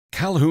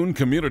Calhoun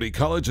Community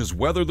College has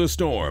weathered the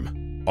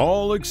storm,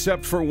 all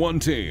except for one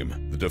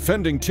team, the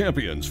defending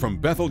champions from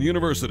Bethel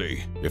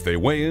University. If they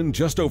weigh in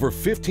just over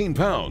 15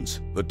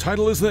 pounds, the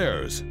title is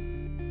theirs.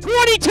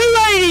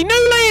 2280,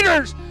 new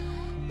leaders!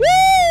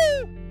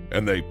 Woo!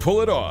 And they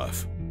pull it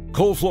off.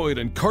 Cole Floyd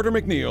and Carter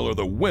McNeil are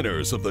the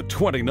winners of the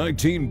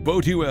 2019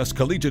 BoatUS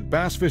Collegiate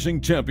Bass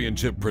Fishing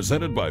Championship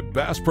presented by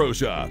Bass Pro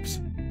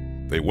Shops.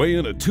 They weigh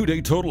in a two-day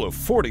total of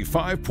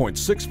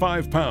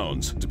 45.65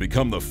 pounds to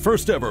become the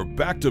first ever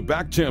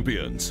back-to-back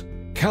champions.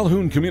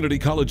 Calhoun Community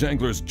College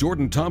anglers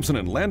Jordan Thompson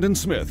and Landon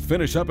Smith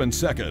finish up in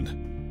second,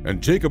 and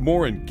Jacob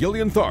Moore and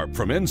Gillian Tharp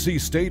from NC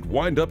State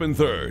wind up in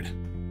third.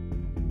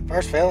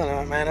 First feeling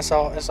of it, man, it's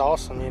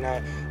awesome. You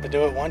know, to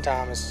do it one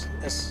time it's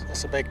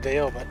a big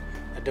deal, but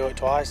to do it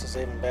twice is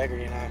even bigger.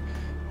 You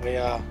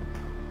know,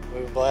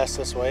 we were blessed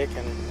this week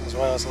and as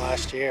well as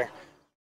last year.